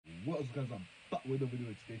What else, guys? I'm back with another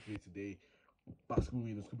video today. Basketball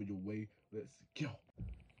readers coming your way. Let's go.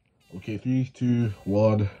 Okay, 3, 2,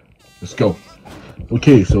 1, let's go.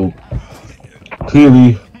 Okay, so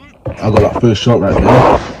clearly I got that first shot right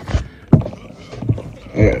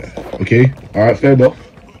there. Okay, alright, fair enough.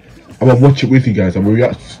 I'm gonna watch it with you guys. I'm gonna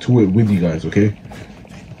react to it with you guys, okay?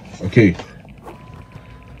 Okay.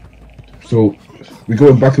 So we're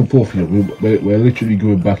going back and forth here. We're literally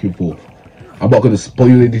going back and forth. I'm not going to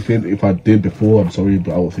spoil anything. If I did before, I'm sorry,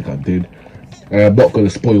 but I don't think I did. I'm not going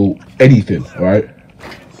to spoil anything, alright?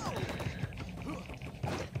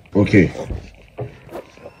 Okay.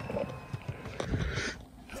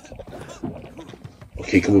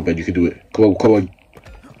 Okay, come on, Ben, you can do it. Come on.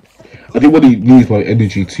 I didn't want to use my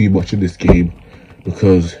energy too much in this game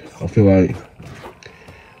because I feel like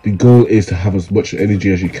the goal is to have as much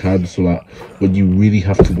energy as you can so that when you really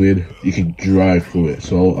have to win, you can drive through it.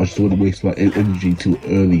 So I just don't want to waste my energy too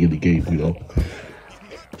early in the game, you know.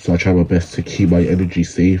 So I try my best to keep my energy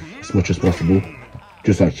safe as much as possible.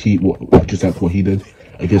 Just like what he did.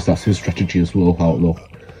 I guess that's his strategy as well, I don't know.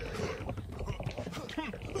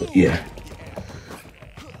 But yeah.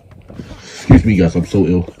 Excuse me guys, I'm so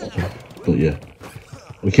ill. But yeah.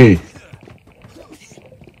 Okay.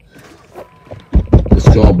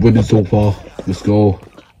 Let's go, I'm winning so far. Let's go.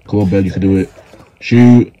 Come on, Ben, you can do it.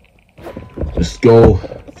 Shoot. Let's go.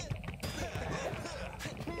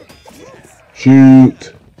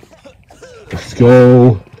 Shoot. Let's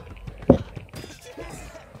go.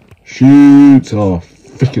 Shoot. Oh,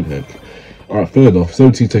 freaking heck. Alright, fair enough.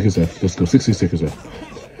 17 seconds left. Let's go. 16 seconds left.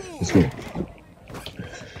 Let's go.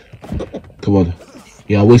 Come on.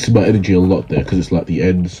 Yeah, I wasted my energy a lot there because it's like the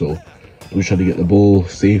end, so I'm just trying to get the ball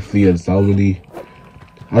safely and soundly.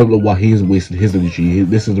 I don't know why he's wasting his energy.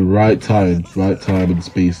 This is the right time and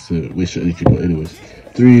space to waste your energy. But anyways,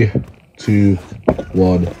 3, 2,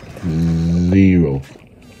 1, 0.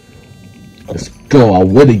 Let's go. I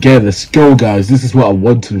win again. Let's go, guys. This is what I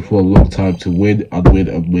wanted for a long time, to win and win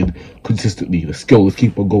and win consistently. Let's go. Let's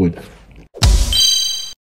keep on going.